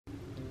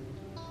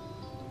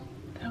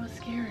That was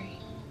scary.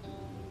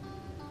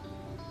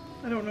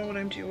 I don't know what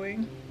I'm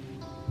doing.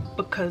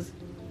 Because,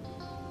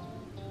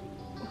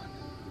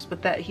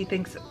 but that he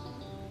thinks,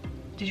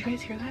 did you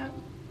guys hear that?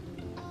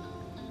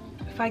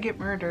 If I get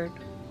murdered.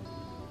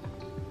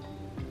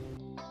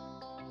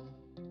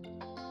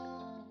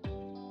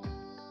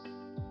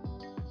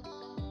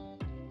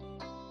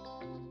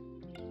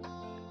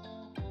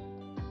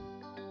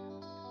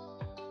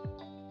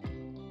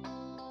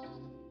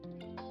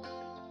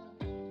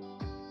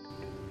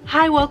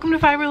 Hi, welcome to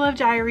Fiber Love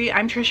Diary.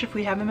 I'm Trish if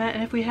we haven't met,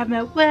 and if we have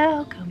met,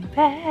 welcome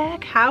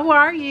back. How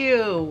are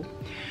you?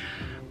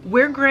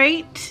 We're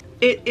great.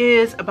 It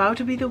is about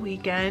to be the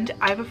weekend.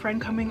 I have a friend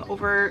coming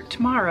over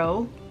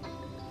tomorrow.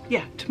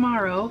 Yeah,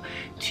 tomorrow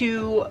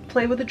to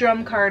play with a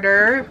drum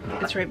carder.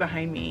 It's right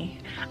behind me.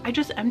 I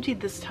just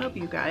emptied this tub,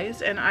 you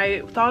guys, and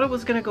I thought it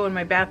was gonna go in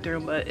my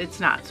bathroom, but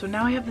it's not. So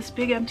now I have this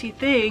big empty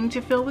thing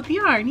to fill with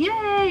yarn.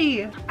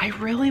 Yay! I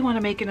really want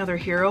to make another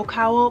Hero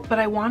Cowl, but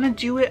I want to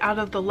do it out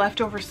of the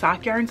leftover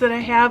sock yarns that I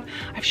have.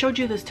 I've showed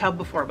you this tub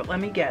before, but let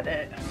me get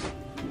it.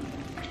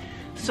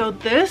 So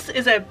this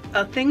is a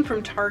thing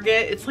from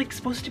Target. It's like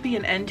supposed to be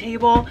an end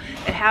table.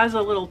 It has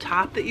a little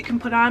top that you can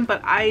put on, but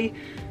I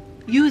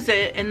use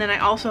it, and then I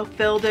also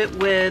filled it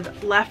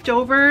with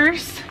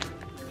leftovers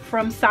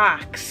from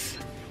socks.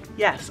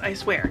 Yes, I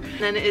swear. And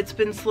then it's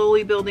been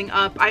slowly building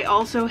up. I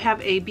also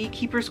have a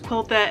beekeeper's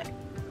quilt that,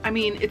 I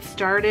mean, it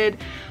started,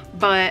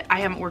 but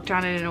I haven't worked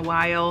on it in a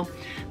while.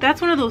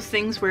 That's one of those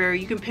things where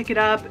you can pick it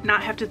up,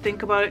 not have to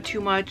think about it too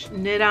much,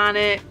 knit on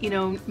it, you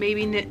know,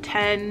 maybe knit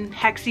 10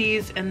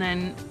 hexies and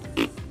then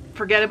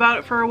forget about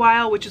it for a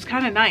while, which is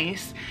kind of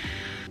nice.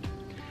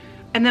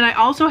 And then I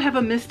also have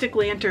a Mystic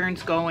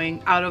Lanterns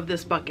going out of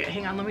this bucket.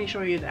 Hang on, let me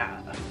show you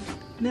that.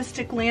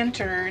 Mystic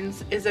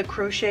Lanterns is a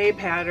crochet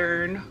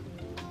pattern.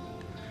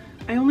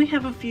 I only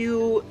have a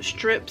few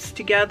strips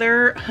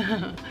together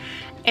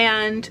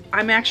and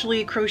I'm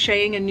actually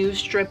crocheting a new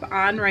strip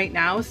on right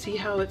now. See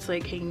how it's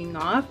like hanging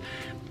off?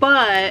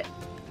 But,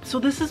 so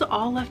this is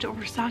all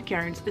leftover sock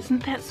yarns.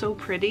 Isn't that so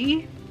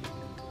pretty?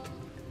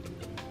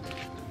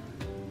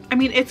 I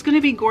mean, it's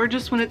gonna be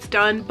gorgeous when it's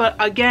done, but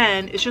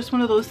again, it's just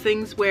one of those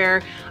things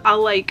where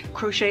I'll like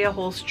crochet a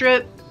whole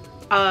strip,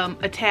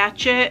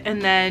 attach it,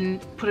 and then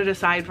put it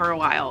aside for a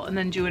while, and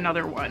then do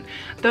another one.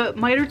 The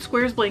mitered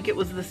squares blanket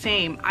was the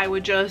same. I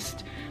would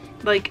just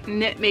like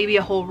knit maybe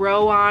a whole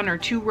row on or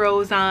 2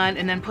 rows on,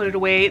 and then put it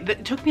away.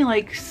 It took me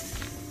like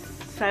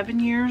 7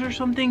 years or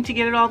something to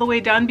get it all the way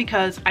done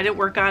because I didn't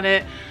work on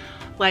it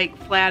like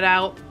flat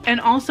out.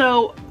 And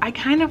also, I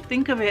kind of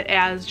think of it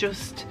as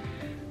just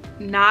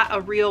not a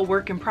real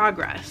work in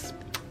progress.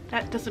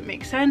 That doesn't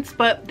make sense,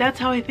 but that's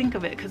how I think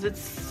of it because it's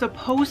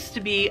supposed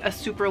to be a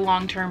super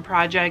long-term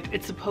project.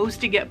 It's supposed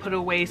to get put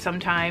away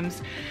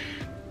sometimes.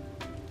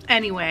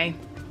 Anyway,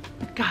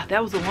 God,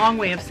 that was a long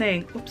way of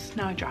saying, oops,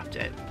 now I dropped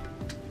it.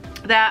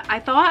 That I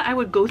thought I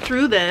would go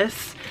through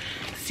this,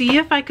 see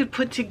if I could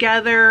put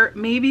together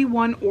maybe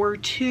 1 or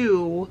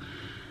 2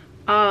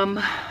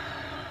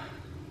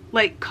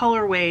 like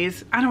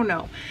colorways. I don't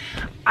know.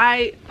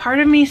 Part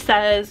of me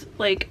says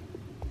like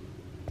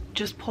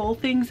just pull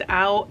things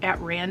out at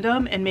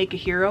random and make a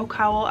Hero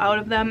Cowl out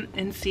of them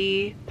and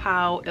see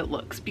how it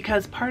looks,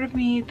 because part of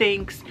me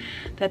thinks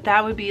that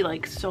that would be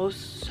like so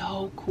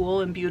cool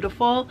and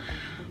beautiful,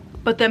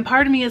 but then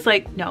part of me is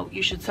like, no,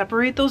 you should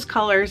separate those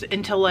colors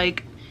into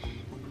like,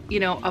 you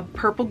know, a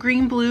purple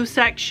green blue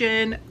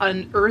section,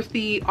 an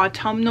earthy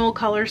autumnal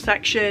color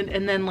section,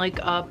 and then like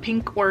a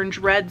pink orange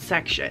red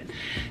section.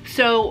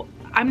 So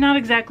I'm not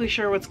exactly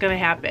sure what's gonna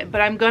happen, but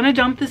I'm gonna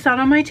dump this out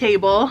on my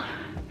table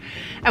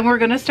and we're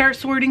gonna start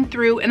sorting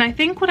through. And I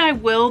think what I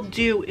will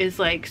do is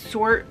like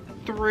sort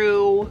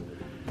through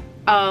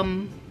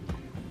and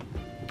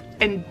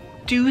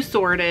do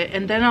sort it,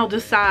 and then I'll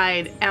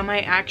decide, am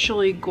I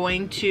actually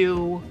going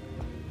to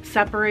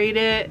separate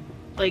it,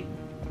 like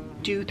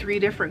do 3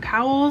 different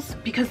cowls,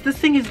 because this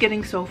thing is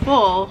getting so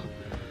full.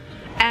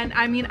 And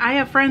I mean, I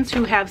have friends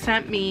who have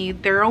sent me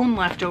their own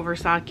leftover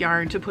sock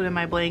yarn to put in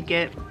my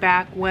blanket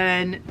back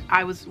when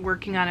I was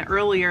working on it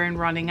earlier and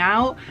running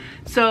out.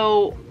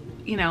 So,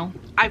 you know,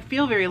 I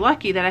feel very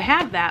lucky that I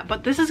have that,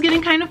 but this is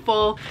getting kind of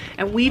full,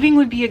 and weaving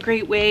would be a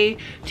great way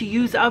to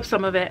use up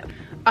some of it.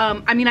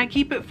 I mean, I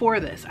keep it for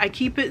this. I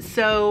keep it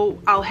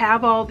so I'll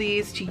have all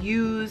these to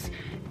use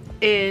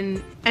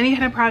in any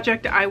kind of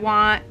project I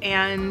want,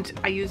 and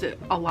I use it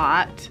a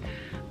lot.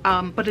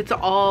 But it's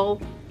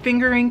all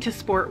fingering to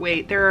sport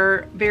weight. There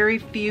are very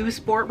few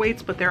sport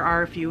weights, but there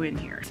are a few in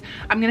here.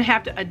 I'm gonna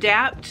have to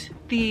adapt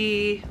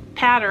the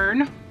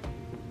pattern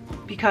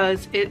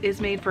because it is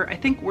made for, I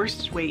think,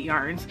 worsted weight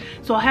yarns.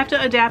 So I'll have to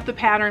adapt the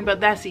pattern, but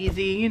that's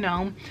easy, you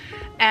know.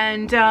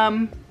 And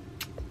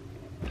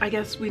I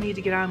guess we need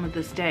to get on with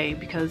this day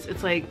because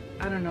it's like,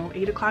 I don't know,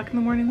 8 o'clock in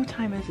the morning. What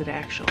time is it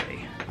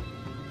actually?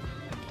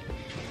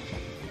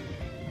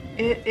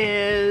 It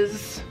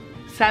is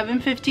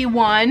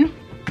 7:51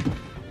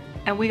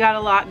 and we got a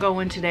lot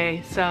going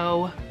today,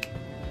 so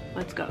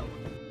let's go.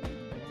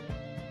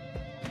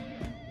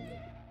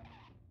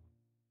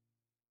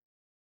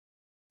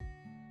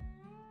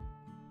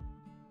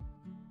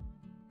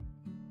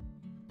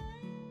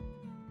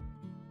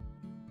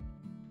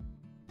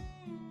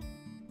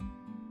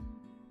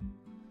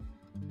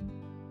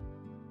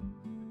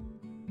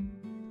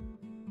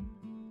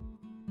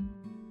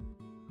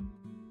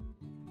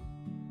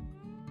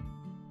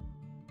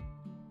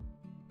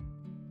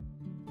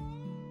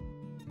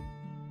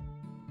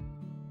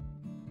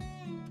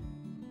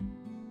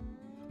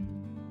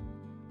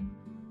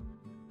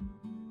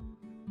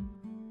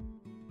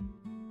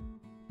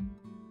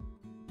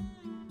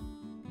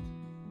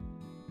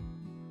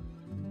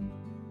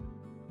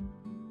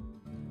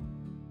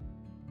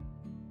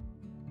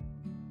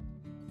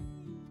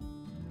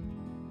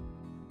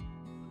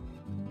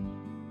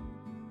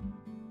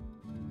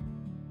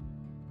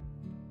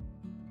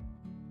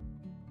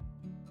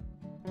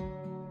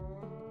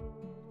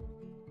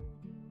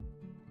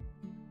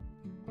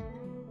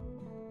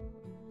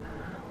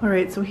 All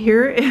right, so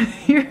here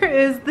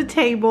is the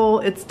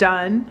table. It's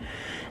done.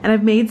 And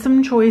I've made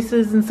some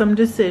choices and some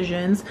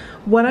decisions.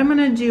 What I'm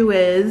gonna do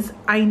is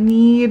I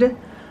need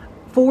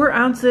 4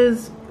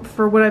 ounces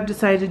for what I've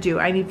decided to do.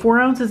 I need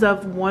 4 ounces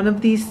of one of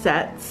these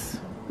sets,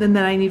 and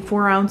then I need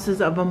 4 ounces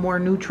of a more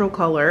neutral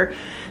color.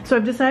 So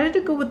I've decided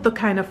to go with the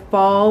kind of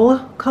fall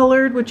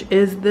colored, which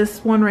is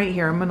this one right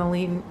here. I'm gonna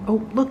lean,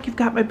 oh look, you've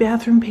got my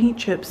bathroom paint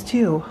chips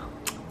too.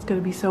 It's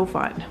gonna be so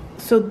fun.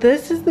 So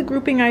this is the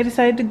grouping I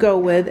decided to go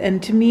with,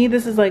 and to me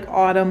this is like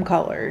autumn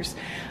colors.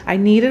 I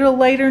needed a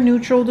lighter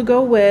neutral to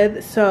go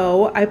with,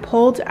 so I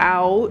pulled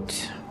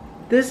out,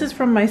 this is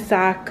from my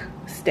sock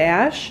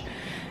stash.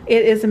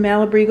 It is a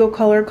Malabrigo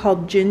color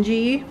called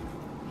Gingy.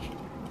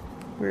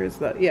 Where is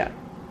that? Yeah.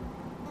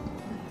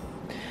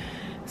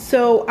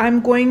 So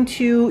I'm going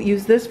to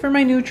use this for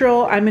my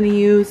neutral. I'm going to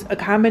use a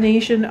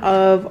combination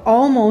of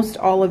almost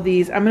all of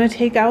these. I'm going to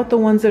take out the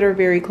ones that are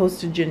very close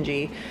to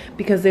Gingy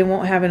because they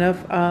won't have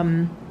enough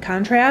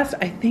contrast.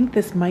 I think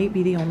this might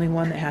be the only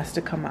one that has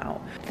to come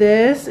out.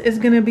 This is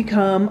going to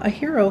become a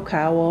Hero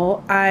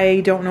Cowl.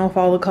 I don't know if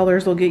all the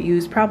colors will get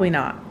used, probably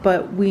not,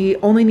 but we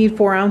only need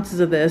 4 ounces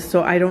of this,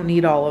 so I don't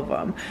need all of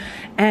them.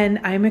 And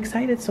I'm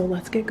excited, so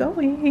let's get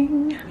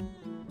going.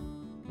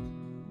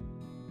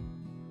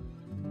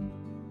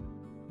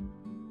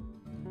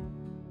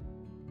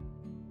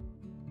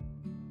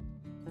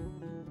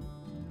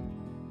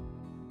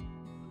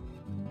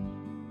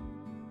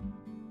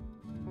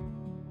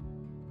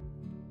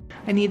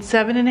 I need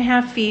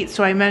 7.5 feet,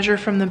 so I measure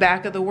from the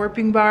back of the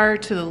warping bar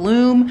to the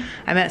loom.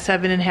 I'm at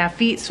 7.5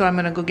 feet, so I'm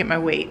gonna go get my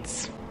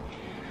weights.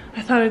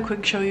 I thought I'd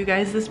quick show you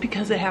guys this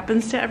because it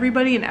happens to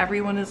everybody and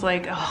everyone is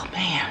like, oh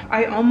man.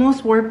 I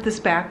almost warped this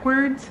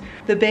backwards.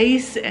 The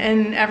base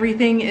and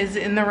everything is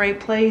in the right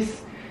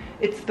place.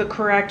 It's the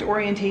correct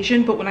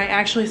orientation, but when I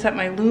actually set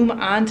my loom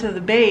onto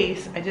the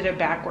base, I did it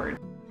backwards.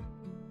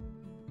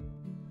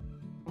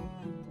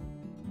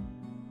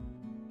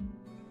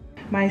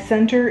 My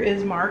center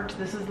is marked.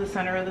 This is the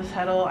center of this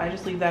heddle. I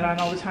just leave that on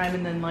all the time,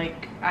 and then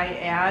like I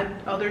add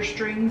other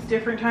strings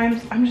different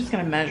times. I'm just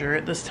gonna measure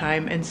it this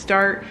time and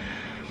start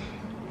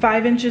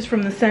 5 inches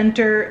from the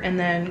center and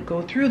then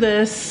go through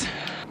this.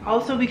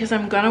 Also, because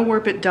I'm gonna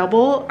warp it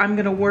double, I'm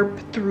gonna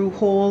warp through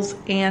holes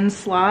and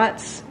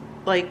slots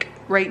like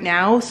right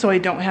now, so I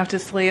don't have to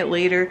slay it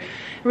later. It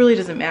really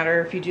doesn't matter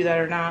if you do that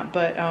or not,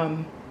 but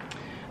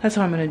that's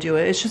how I'm gonna do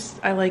it. It's just,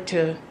 I like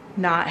to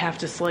not have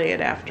to slay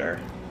it after.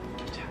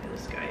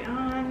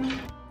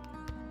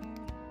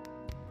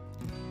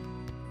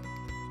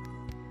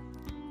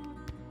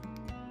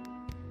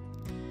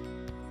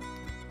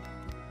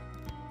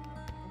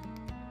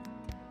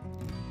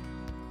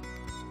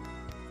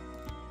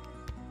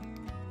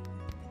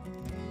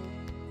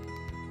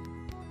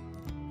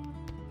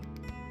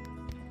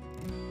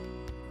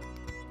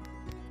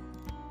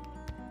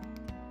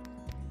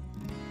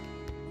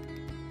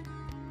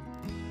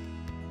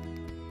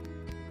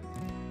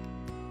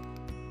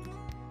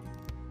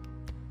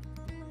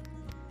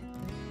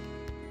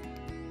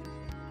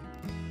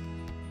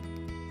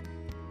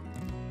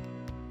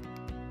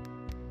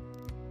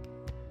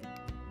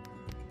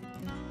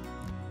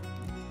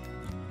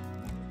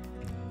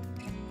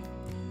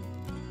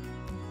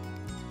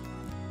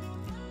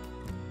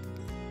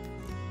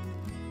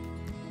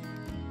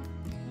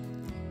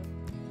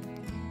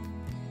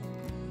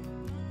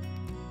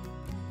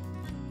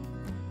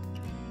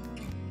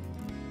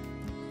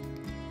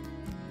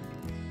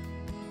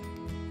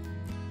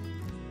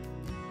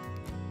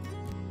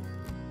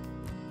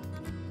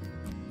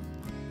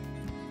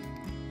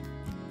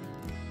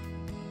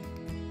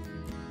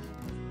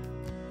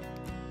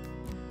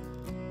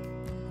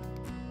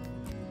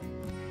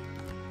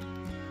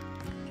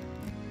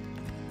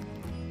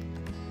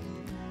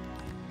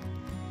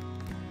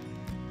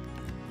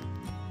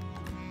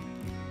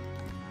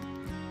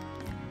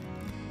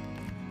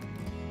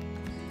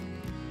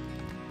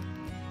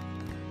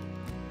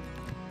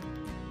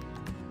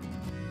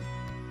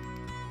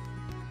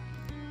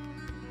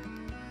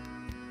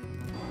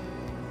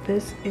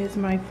 This is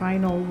my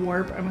final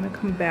warp. I'm gonna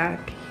come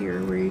back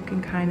here where you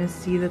can kind of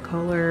see the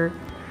color.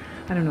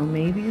 I don't know,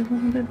 maybe a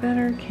little bit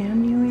better.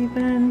 Can you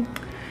even?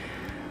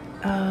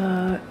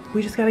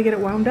 We just gotta get it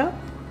wound up.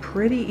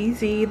 Pretty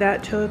easy.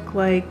 That took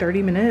like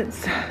 30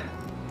 minutes.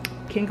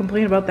 Can't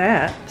complain about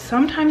that.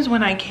 Sometimes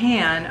when I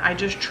can, I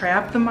just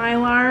trap the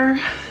Mylar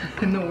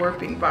in the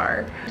warping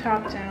bar.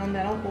 Top down,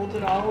 that'll hold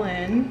it all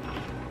in.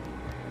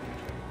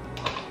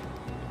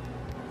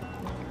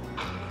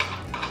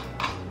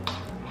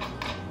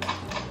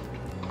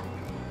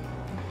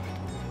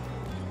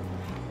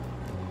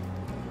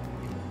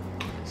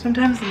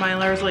 Sometimes the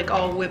Mylar is like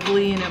all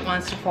wibbly and it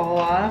wants to fall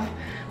off,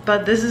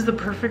 but this is the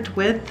perfect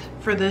width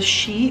for this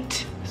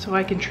sheet, so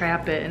I can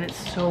trap it, and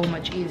it's so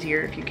much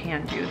easier if you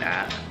can do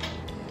that.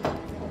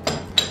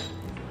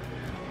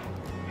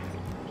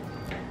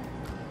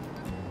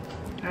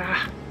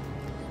 Ah,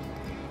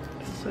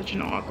 such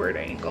an awkward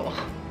angle.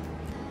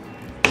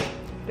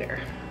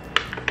 There.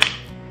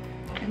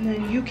 And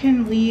then you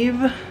can leave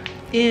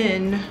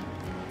in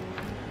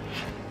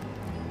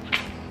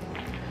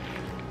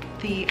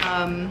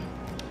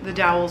the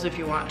dowels if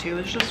you want to.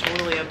 It's just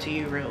really up to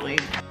you, really.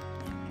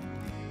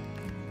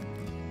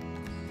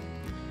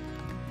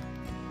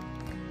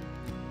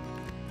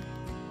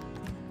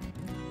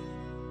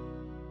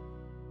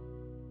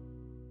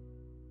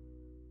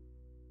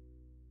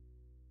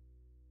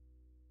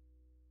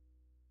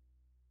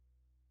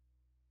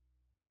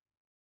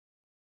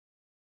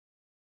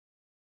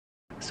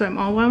 So I'm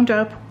all wound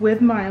up with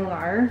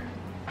Mylar.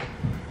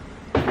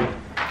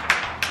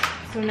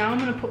 So now I'm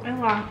gonna put my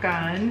lock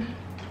on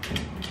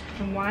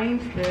and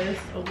wind this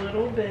a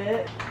little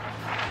bit.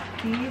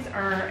 These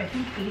are, I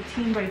think,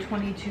 18 by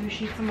 22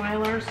 sheets of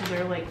Mylar, so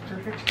they're like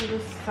perfect for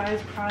this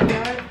size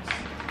project.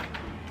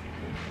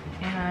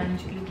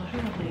 And you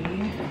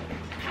literally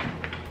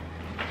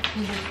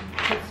can just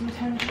put some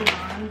tension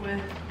on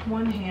with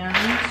one hand.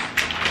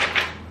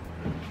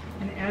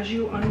 And as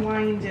you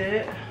unwind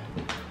it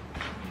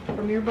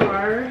from your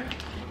bar,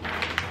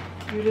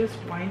 you just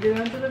wind it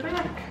onto the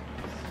back.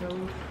 So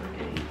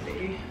freaking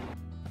easy.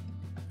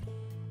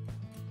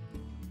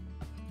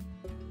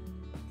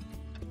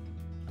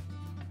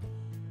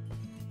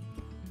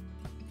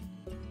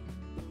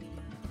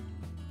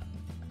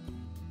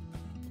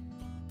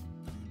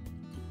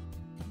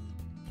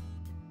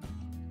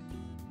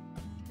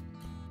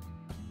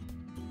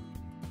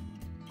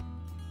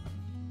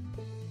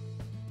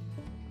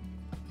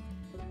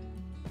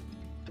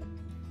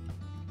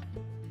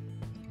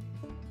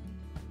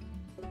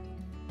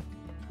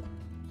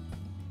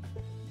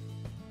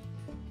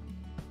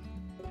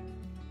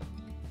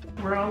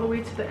 We're all the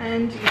way to the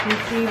end, you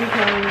can see,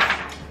 because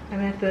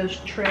I'm at the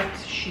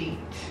tricked sheet.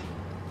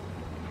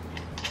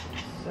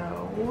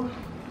 So,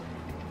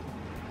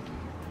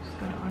 just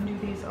gonna undo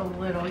these a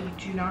little. You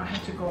do not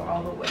have to go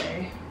all the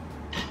way.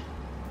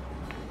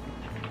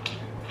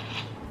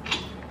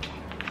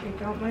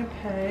 Take out my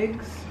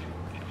pegs.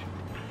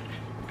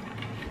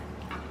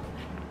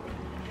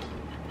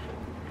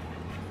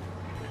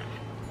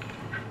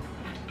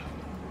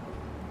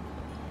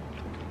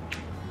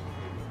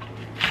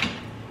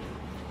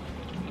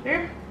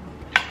 There.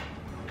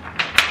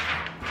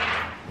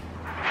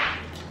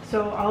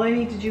 So all I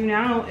need to do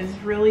now is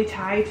really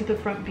tie to the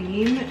front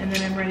beam, and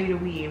then I'm ready to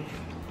weave.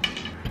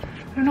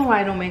 I don't know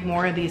why I don't make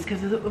more of these,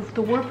 because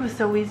the warp was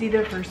so easy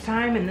the first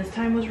time, and this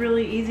time was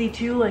really easy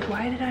too. Like,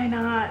 why did I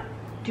not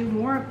do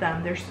more of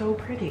them? They're so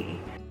pretty.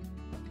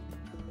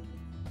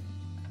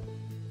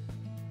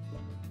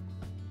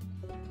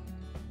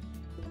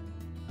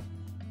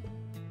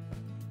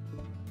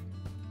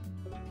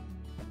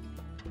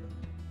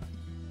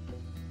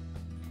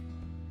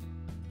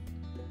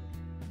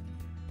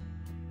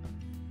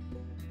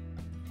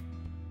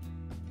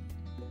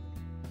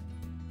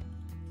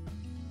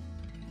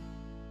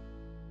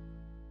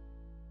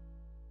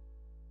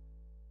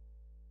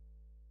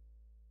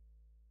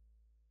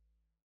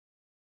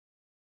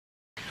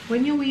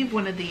 When you weave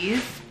one of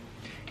these,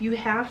 you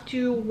have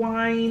to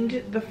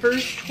wind the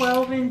first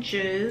 12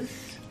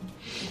 inches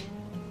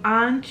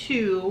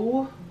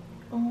onto,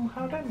 oh,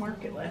 how did I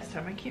mark it last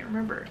time? I can't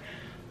remember.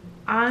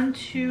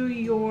 Onto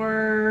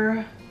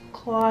your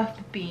cloth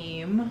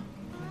beam.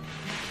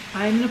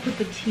 I'm gonna put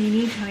the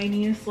teeny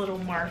tiniest little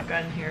mark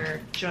on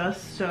here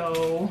just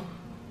so,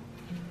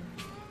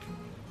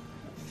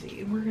 let's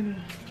see, we're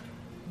gonna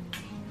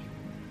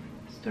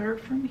start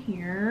from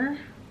here.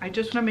 I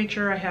just wanna make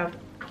sure I have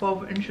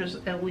 12 inches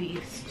at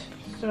least.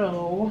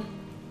 So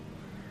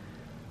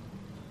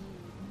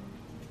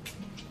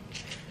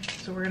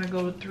we're gonna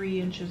go 3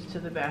 inches to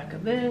the back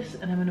of this,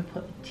 and I'm gonna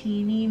put a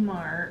teeny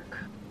mark,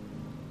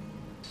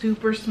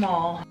 super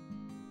small.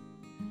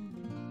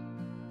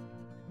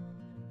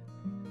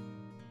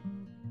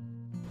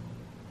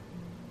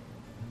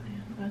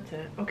 And that's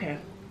it. Okay.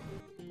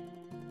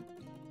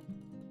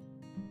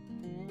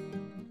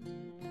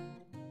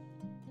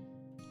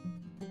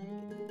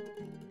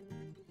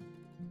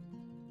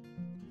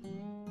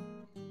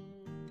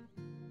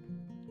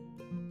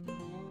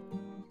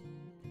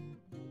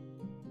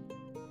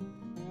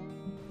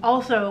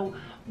 Also,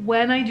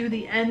 when I do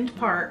the end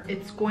part,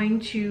 it's going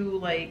to,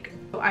 like,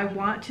 I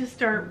want to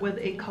start with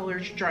a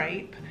colored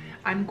stripe.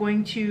 I'm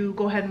going to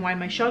go ahead and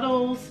wind my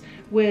shuttles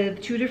with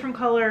 2 different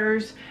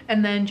colors,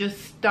 and then just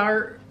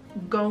start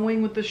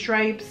going with the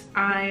stripes.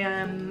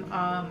 I'm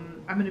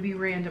gonna be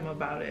random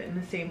about it in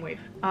the same way.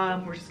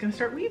 We're just gonna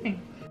start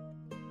weaving.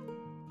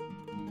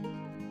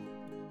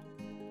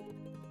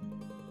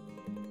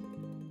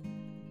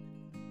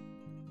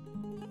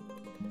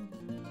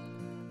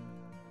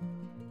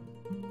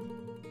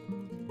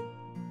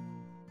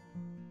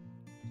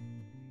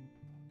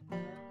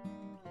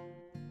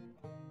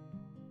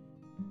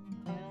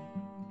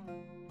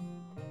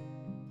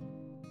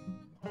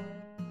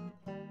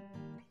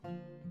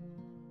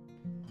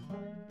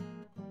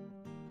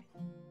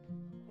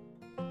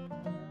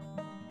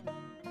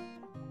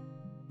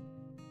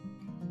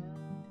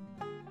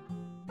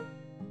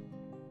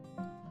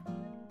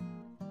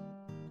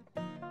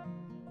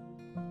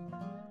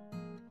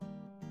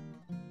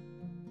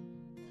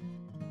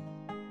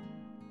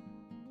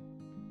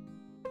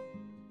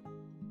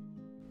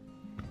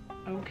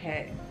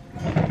 Okay,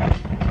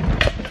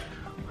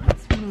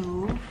 Let's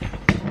move.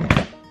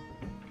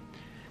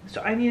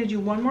 So I need to do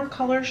one more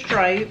color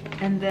stripe,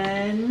 and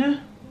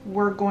then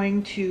we're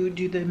going to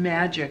do the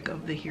magic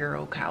of the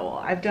Hero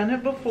Cowl. I've done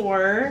it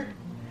before.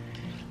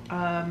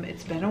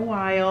 It's been a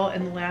while,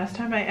 and the last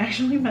time I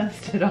actually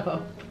messed it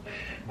up,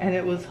 and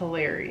it was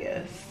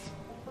hilarious.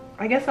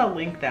 I guess I'll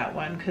link that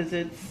one because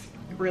it's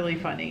really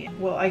funny.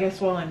 Well, I guess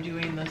while I'm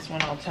doing this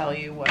one, I'll tell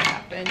you what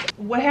happened.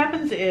 What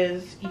happens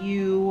is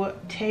you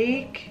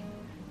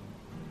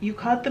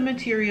cut the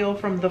material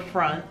from the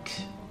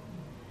front,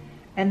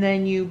 and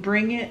then you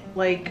bring it,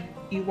 like,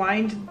 you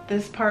wind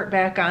this part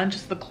back on,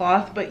 just the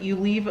cloth, but you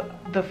leave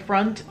the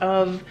front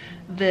of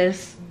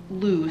this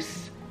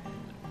loose.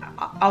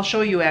 I'll show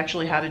you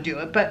actually how to do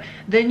it, but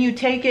then you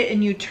take it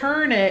and you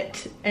turn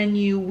it and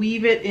you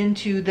weave it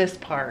into this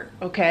part,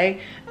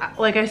 okay?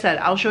 Like I said,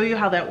 I'll show you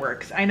how that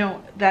works. I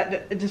know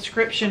that the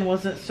description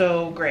wasn't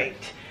so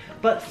great,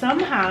 but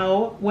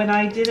somehow when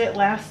I did it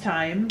last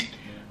time,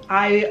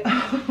 I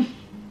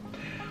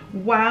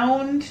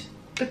wound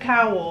the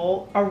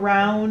cowl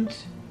around,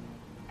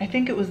 I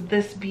think it was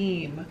this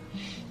beam,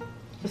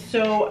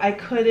 so I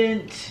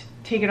couldn't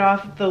take it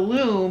off the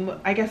loom.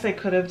 I guess I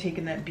could have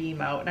taken that beam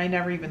out, and I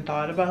never even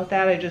thought about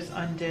that. I just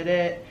undid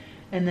it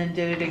and then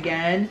did it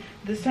again.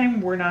 This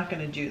time we're not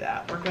going to do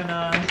that. We're going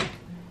to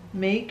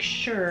make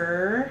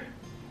sure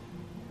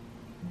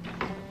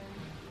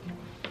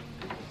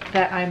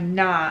that I'm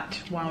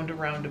not wound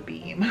around a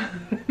beam.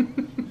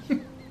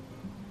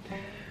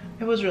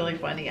 It was really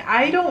funny.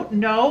 I don't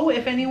know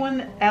if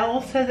anyone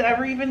else has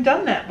ever even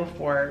done that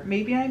before.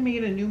 Maybe I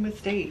made a new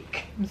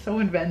mistake. I'm so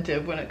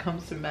inventive when it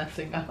comes to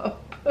messing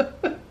up.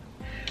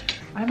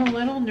 I'm a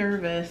little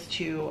nervous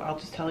too, I'll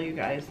just tell you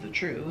guys the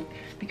truth.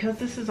 Because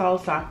this is all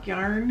sock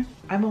yarn,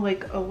 I'm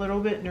like a little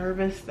bit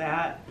nervous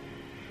that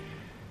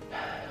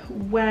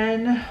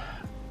when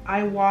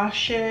I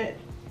wash it,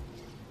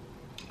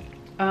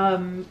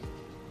 and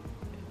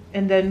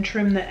then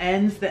trim the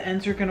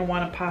ends are gonna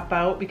wanna pop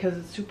out because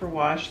it's super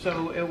washed,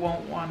 so it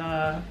won't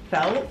wanna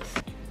felt.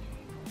 5,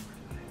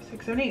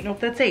 6, 7, 8, nope,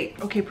 that's 8.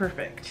 Okay,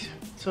 perfect.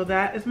 So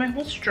that is my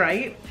whole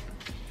stripe.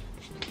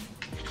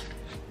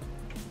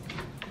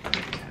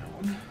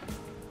 Down.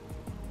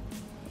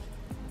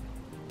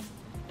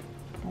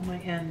 Pull my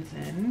ends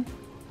in.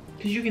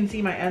 Because you can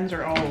see my ends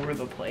are all over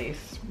the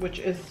place, which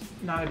is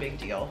not a big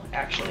deal,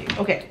 actually.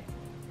 Okay,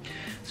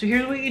 so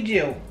here's what you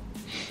do.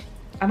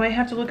 I might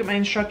have to look at my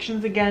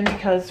instructions again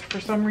because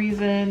for some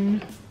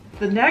reason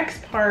the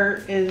next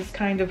part is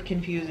kind of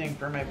confusing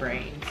for my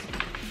brains.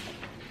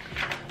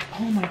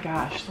 Oh my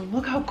gosh, so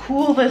look how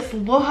cool this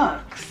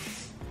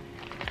looks.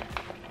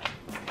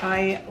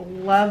 I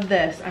love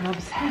this, I'm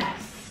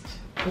obsessed.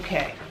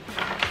 Okay,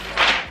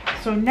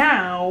 so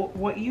now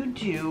what you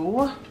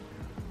do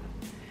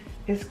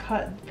is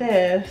cut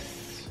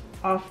this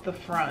off the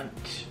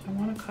front. I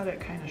want to cut it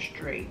kind of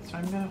straight, so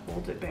I'm going to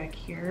hold it back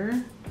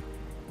here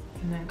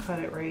and then cut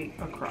it right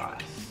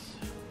across.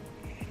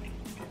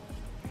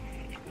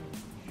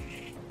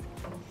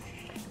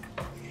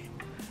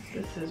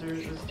 This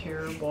scissors is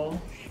terrible.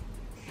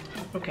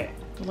 Okay,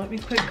 so let me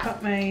quick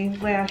cut my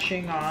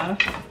lashing off.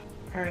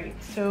 All right,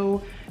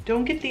 so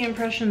don't get the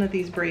impression that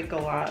these break a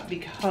lot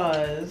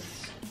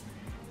because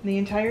the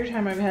entire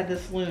time I've had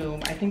this loom,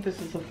 I think this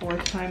is the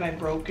 4th time I've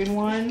broken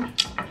one.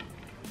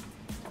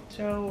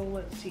 So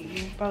let's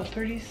see, about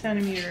 30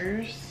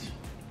 centimeters.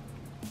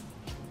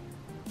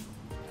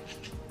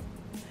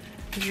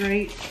 Is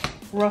right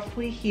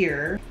roughly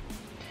here.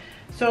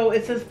 So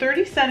it says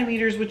 30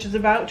 centimeters, which is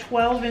about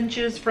 12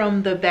 inches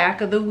from the back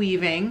of the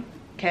weaving,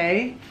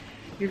 okay?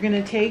 You're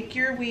gonna take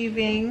your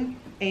weaving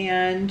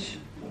and,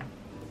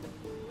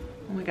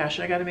 oh my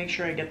gosh, I gotta make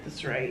sure I get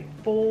this right.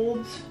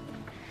 Fold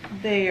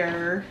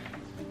there,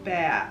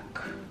 back.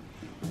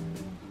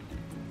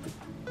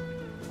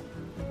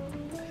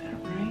 Is that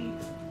right?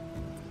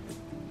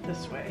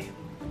 This way,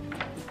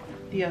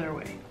 the other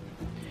way.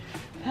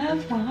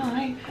 That's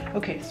why.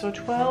 Okay, so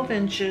 12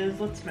 inches,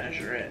 let's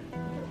measure it.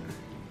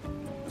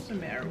 What's the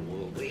matter,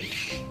 Wooly?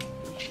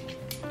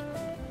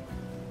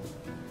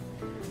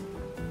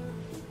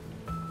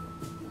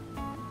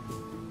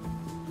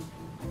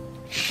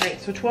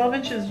 Alright, so 12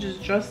 inches is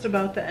just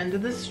about the end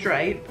of the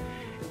stripe,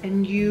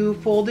 and you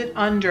fold it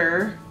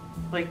under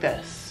like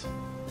this.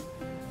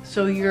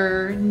 So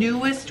your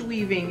newest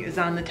weaving is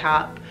on the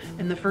top,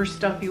 and the first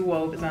stuff you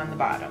wove is on the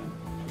bottom.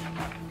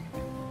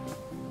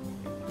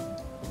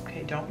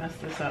 Don't mess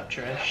this up,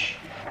 Trish.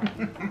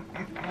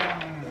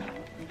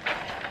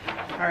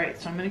 All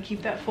right, so I'm gonna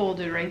keep that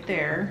folded right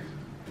there.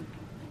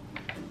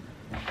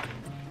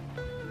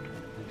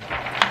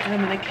 And I'm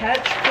gonna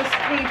catch this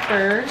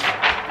paper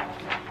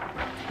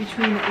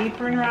between the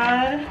apron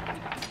rod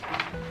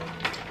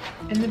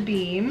and the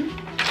beam.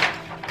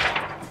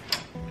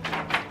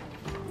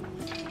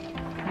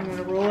 I'm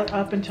gonna roll it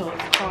up until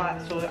it's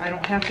caught so I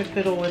don't have to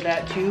fiddle with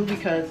that too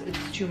because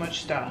it's too much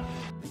stuff.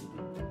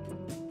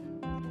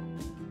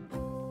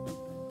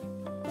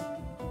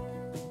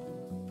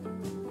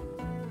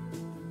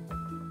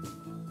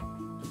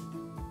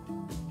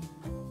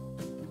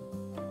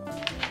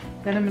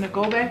 Then I'm gonna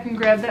go back and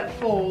grab that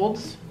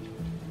folds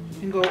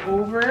and go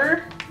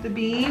over the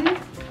beam.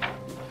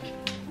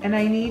 And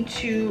I need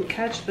to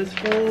catch this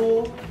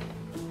whole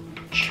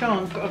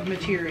chunk of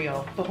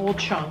material, the whole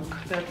chunk.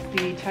 That's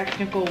the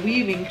technical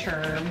weaving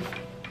term.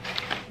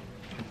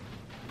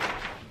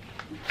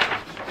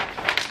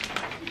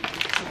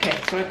 Okay,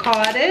 so I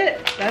caught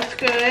it. That's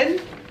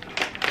good.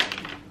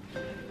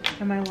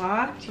 Am I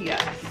locked?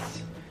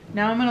 Yes.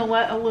 Now I'm gonna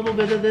let a little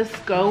bit of this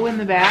go in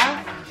the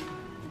back.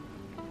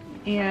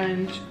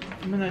 And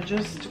I'm gonna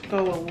just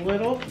go a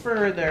little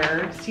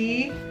further.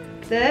 See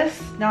this?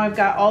 Now I've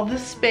got all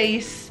this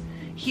space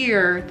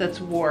here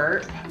that's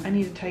warp. I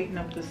need to tighten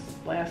up this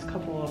last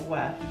couple of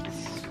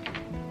wefts.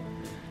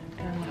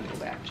 And I'm gonna go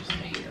back just to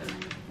here.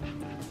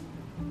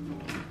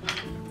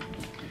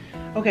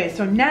 Okay,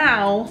 so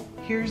now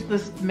here's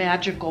this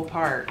magical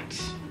part.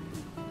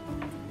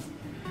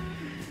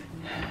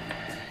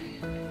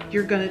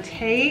 You're gonna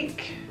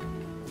take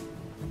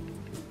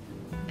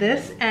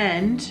this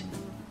end,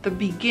 the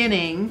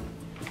beginning,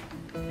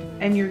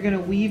 and you're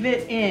gonna weave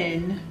it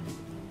in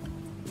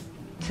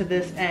to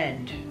this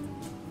end.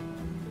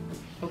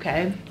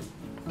 Okay?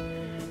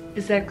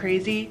 Is that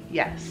crazy?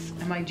 Yes.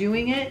 Am I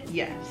doing it?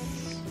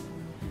 Yes.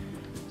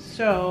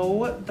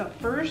 So the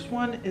first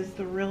one is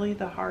really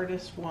the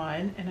hardest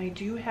one, and I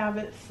do have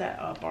it set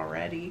up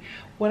already.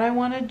 What I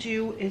want to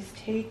do is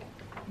take,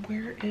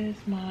 where is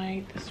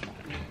this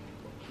one?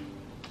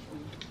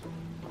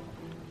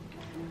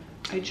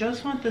 I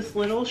just want this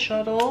little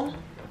shuttle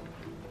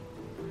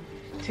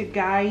to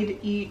guide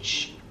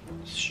each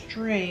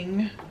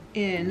string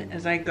in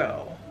as I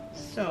go.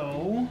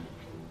 So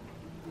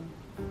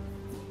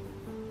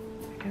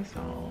I guess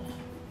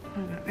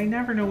I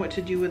never know what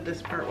to do with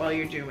this part while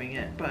you're doing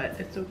it, but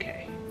it's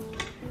okay.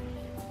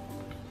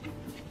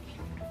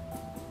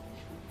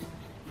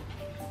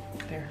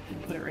 There,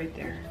 put it right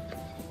there.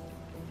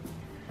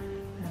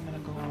 And I'm gonna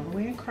go all the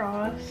way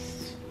across.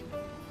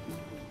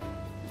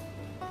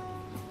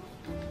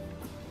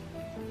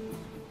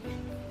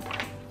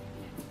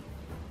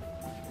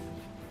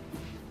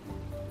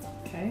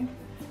 Okay,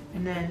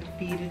 and then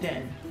feed it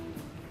in.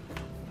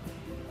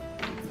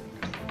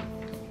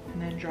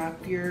 And then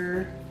drop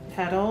your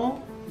heddle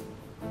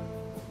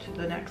to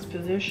the next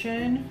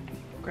position.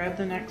 Grab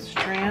the next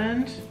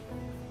strand.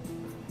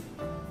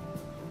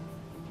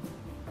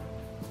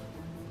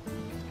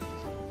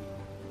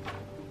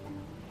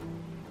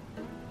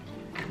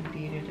 And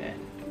feed it in.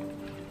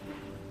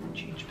 And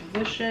change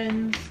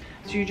positions.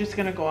 So you're just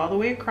gonna go all the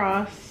way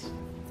across.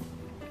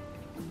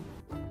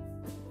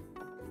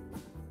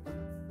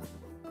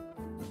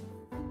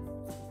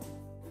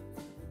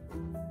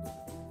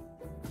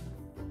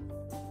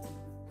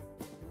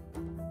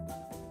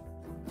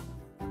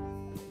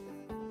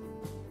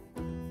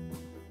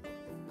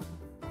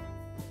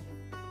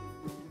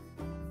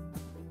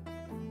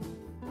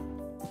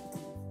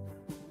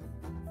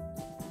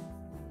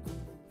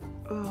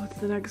 Oh, it's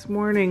the next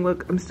morning.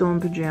 Look, I'm still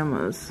in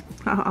pajamas.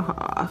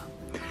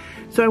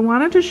 So I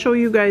wanted to show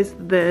you guys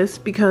this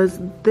because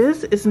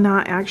this is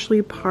not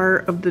actually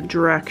part of the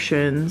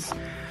directions.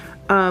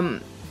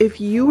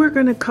 If you were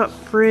gonna cut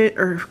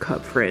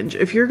fringe,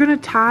 if you're gonna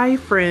tie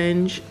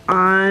fringe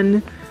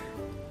on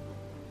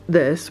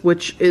this,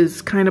 which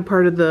is kind of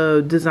part of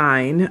the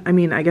design. I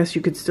mean, I guess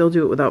you could still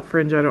do it without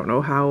fringe. I don't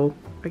know how.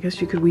 I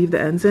guess you could weave the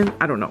ends in.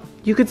 I don't know.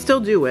 You could still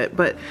do it,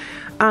 but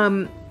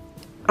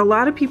a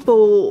lot of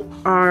people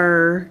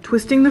are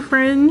twisting the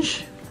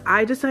fringe.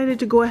 I decided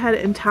to go ahead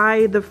and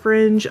tie the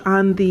fringe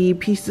on the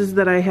pieces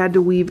that I had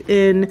to weave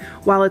in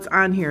while it's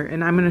on here,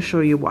 and I'm going to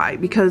show you why.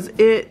 Because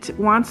it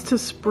wants to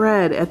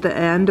spread at the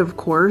end, of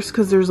course,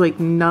 because there's like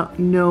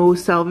no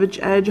selvage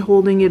edge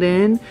holding it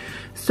in.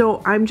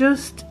 So I'm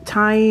just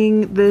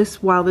tying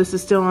this while this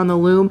is still on the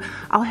loom.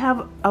 I'll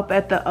have up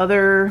at the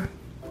other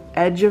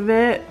edge of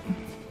it,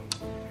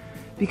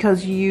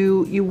 because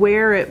you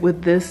wear it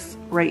with this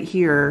right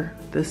here,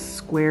 this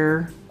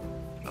square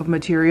of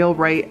material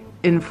right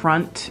in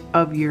front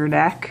of your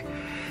neck.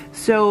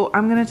 So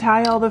I'm gonna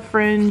tie all the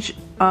fringe,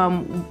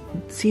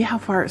 see how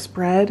far it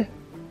spread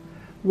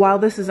while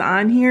this is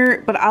on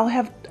here, but I'll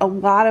have a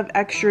lot of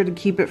extra to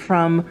keep it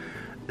from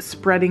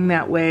spreading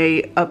that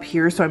way up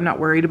here, so I'm not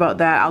worried about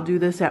that. I'll do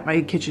this at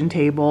my kitchen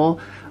table,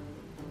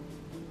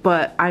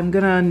 but I'm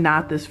gonna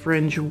knot this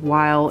fringe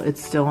while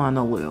it's still on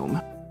the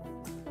loom.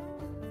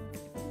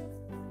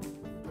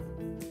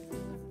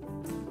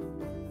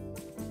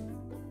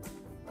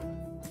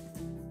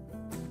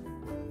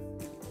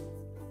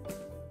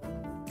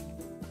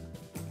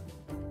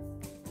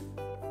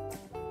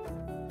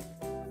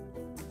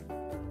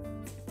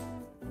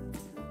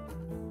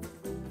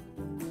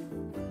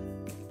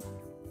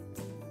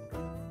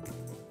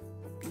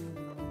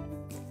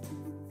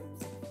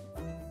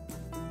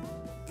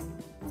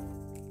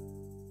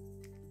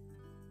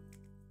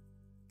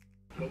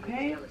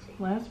 Okay,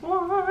 last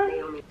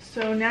one.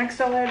 So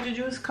next all I have to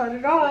do is cut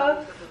it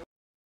off.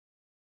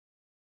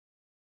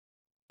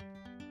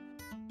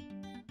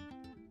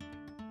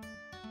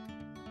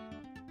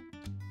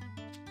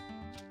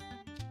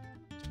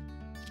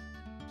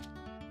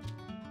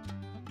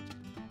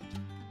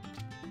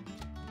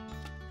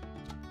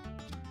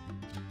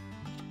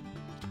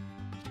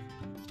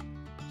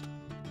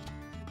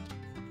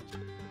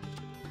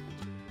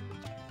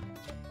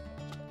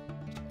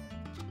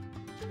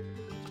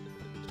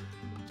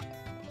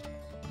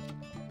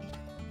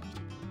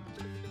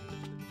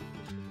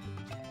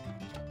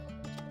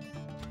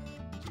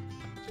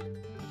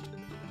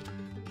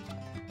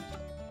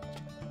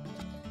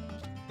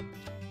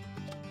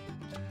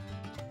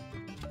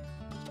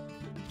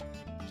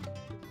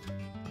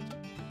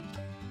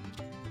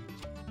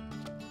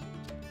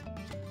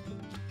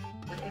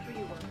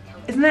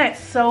 Isn't that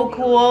so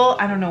cool?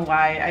 I don't know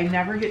why. I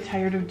never get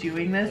tired of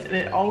doing this. And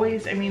it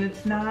always, I mean,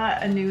 it's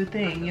not a new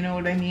thing. You know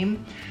what I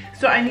mean?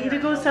 So I need to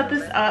go set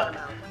this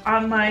up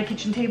on my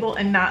kitchen table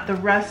and knot the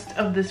rest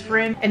of this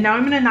fringe. And now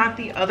I'm gonna knot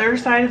the other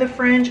side of the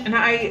fringe. And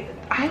I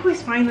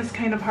always find this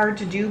kind of hard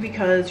to do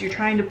because you're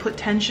trying to put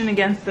tension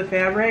against the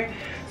fabric.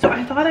 So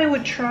I thought I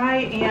would try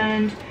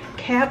and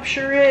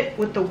capture it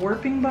with the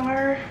warping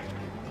bar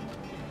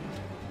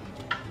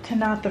to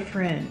knot the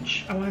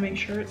fringe. I wanna make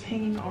sure it's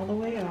hanging all the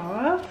way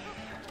off.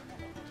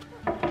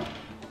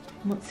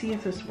 Let's see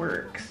if this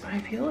works. I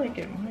feel like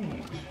it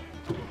might.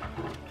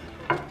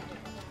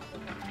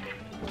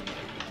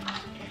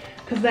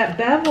 Because that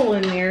bevel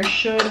in there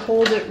should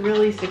hold it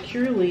really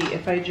securely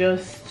if I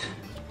just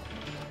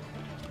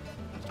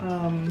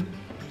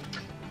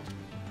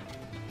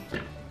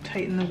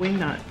tighten the wing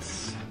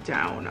nuts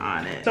down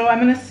on it. So I'm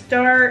gonna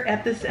start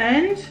at this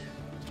end,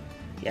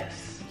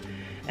 yes,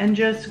 and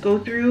just go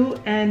through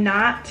and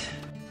knot.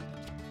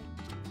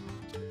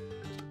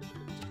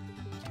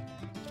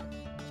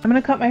 I'm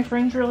gonna cut my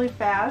fringe really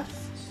fast.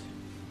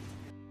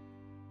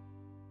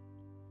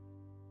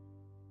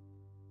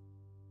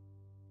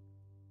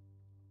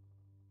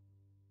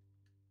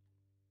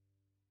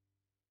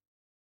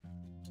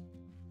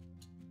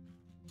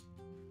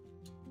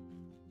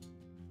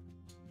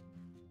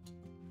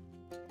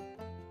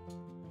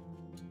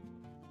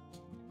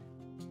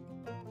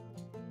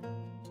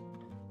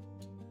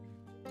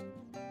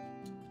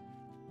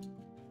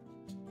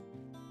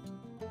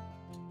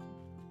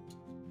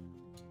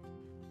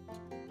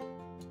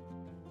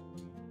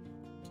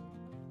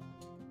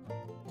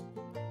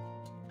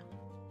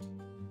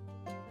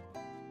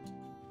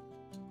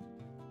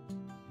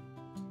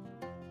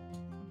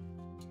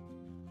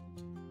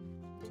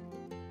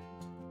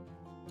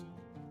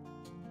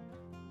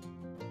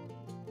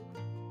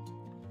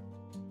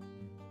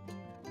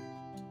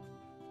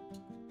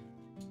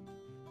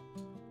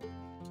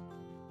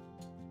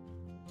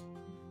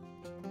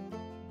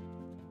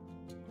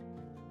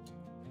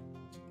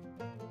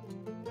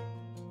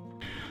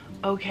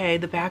 Okay,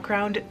 the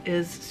background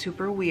is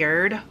super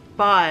weird,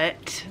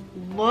 but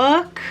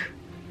look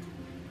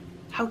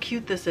how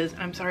cute this is.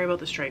 I'm sorry about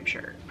the striped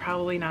shirt.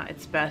 Probably not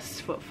its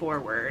best foot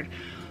forward.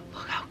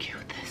 Look how cute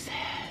this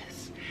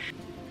is.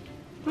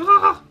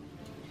 Ah!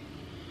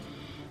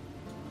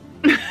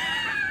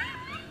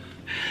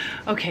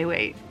 Okay,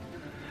 wait.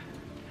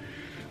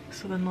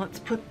 So then let's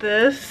put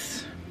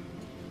this.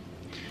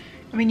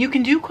 I mean, you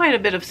can do quite a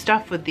bit of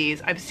stuff with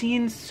these. I've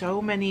seen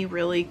so many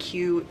really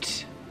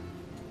cute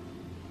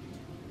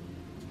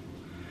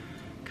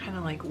kind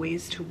of like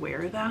ways to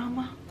wear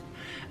them.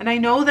 And I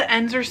know the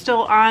ends are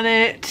still on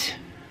it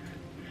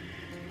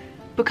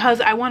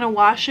because I want to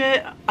wash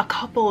it a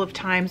couple of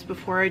times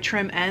before I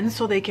trim ends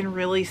so they can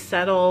really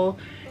settle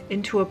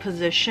into a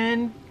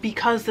position,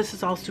 because this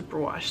is all super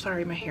wash.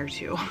 Sorry, my hair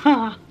too.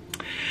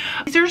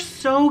 These are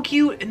so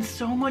cute and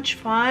so much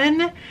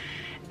fun.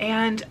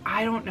 And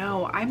I don't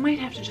know, I might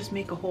have to just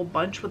make a whole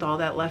bunch with all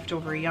that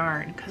leftover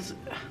yarn because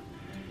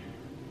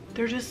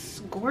they're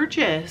just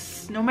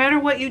gorgeous no matter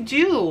what you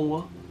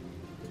do.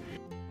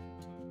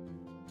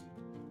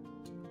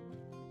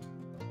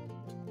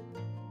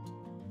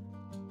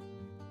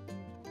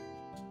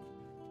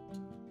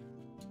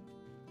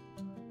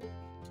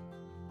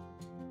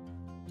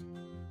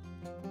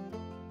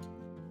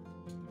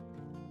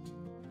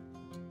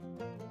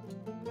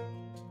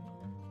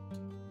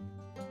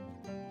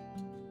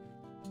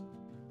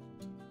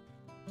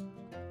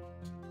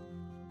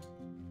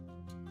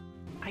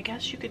 I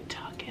guess you could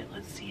tuck it.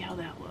 Let's see how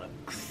that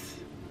looks.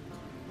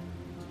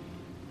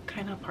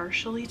 Kind of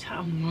partially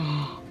tucked.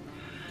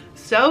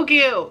 So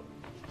cute.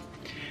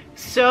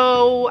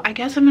 So I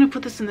guess I'm gonna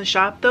put this in the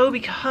shop though,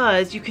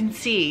 because you can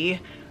see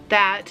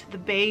that the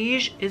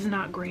beige is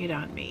not great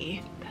on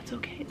me. That's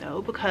okay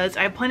though, because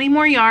I have plenty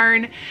more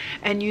yarn,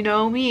 and you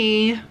know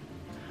me,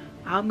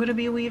 I'm gonna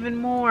be weaving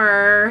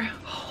more.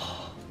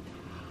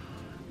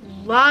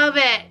 Love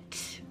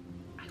it.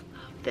 I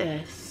love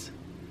this.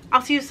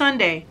 I'll see you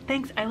Sunday.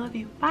 Thanks, I love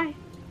you. Bye.